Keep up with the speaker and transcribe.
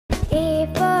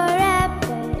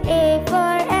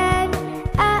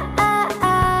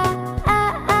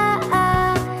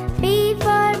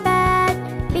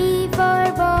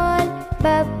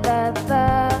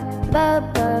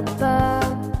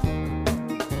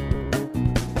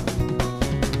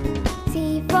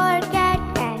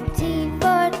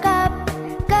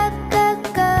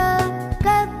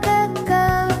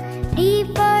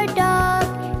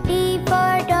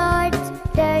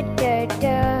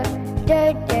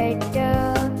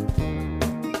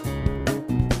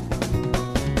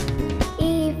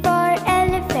E for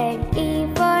elephant, E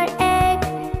for egg,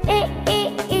 E, E,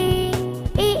 E,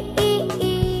 E, E,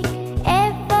 E.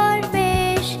 F for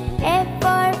fish, F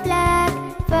for flag,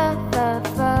 F,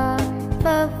 F, F,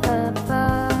 F, F,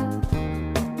 F.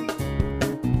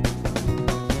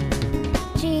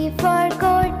 G for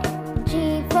goat, G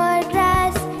for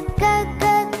grass, G, G,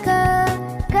 G,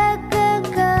 G, G,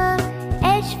 G.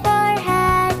 H for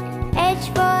hat, H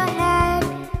for hat,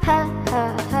 H,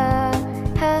 H,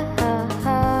 H, H, H,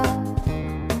 H.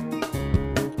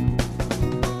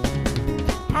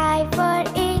 I for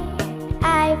ink,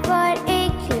 I for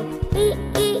igloo, E,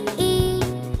 E, E,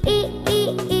 E, E,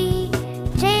 E.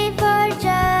 J for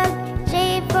jug, J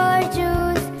for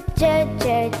juice, J, J,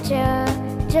 J,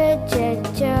 J, J,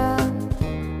 J.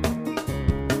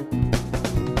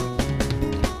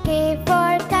 K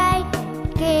for kite,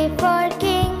 K for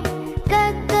king, K,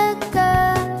 K, K,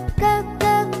 K, K,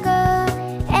 K.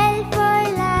 L for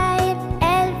lion,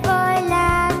 L for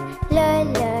lamb, L,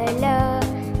 L, L,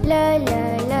 L,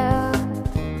 L, L.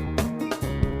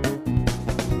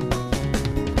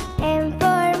 M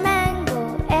for mango,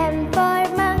 M for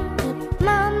monkey,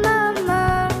 M, M, M,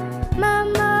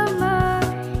 M, M, M.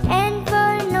 N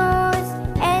for nose,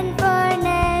 N for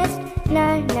nest, N,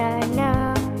 N, N,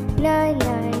 N,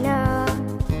 N, N.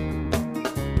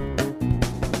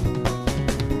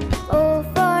 O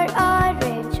for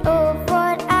orange, O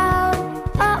for owl,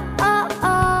 O, O,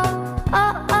 O, O,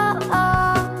 O,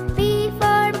 O. P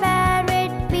for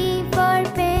parrot, P for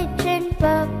pigeon, P,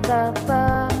 P, P,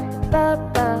 P,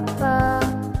 P, P.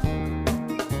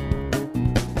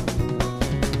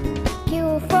 Q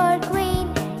for queen,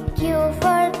 Q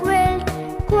for quilt,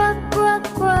 Quack, quack,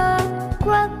 quack,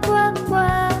 quack, quack,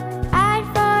 quack. R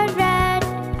for rat,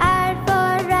 R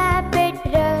for rabbit,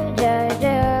 R, R,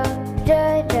 R,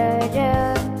 R, R,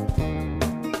 R.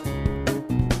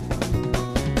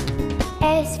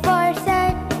 S for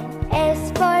sun, S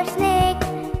for snake,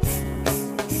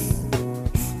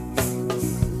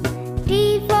 T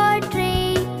for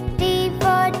tree, T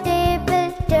for table,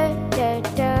 T, T,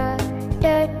 T, T,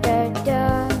 T, T.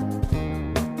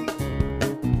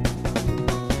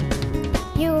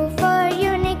 U for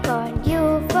unicorn, U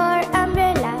for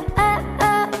umbrella,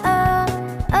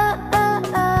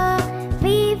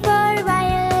 V for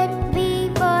violet, V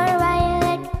for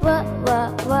violet, W,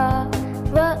 W,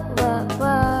 W, W,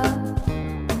 W.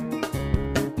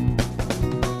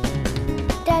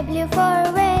 W for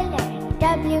whale,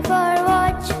 W for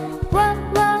watch, W,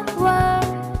 W, W,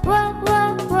 W,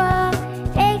 W, W.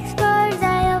 X for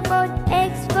xylophone,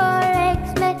 X for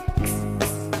X-Men, X,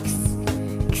 X, X,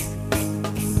 X, X, X.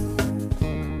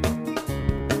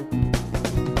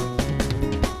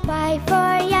 Y for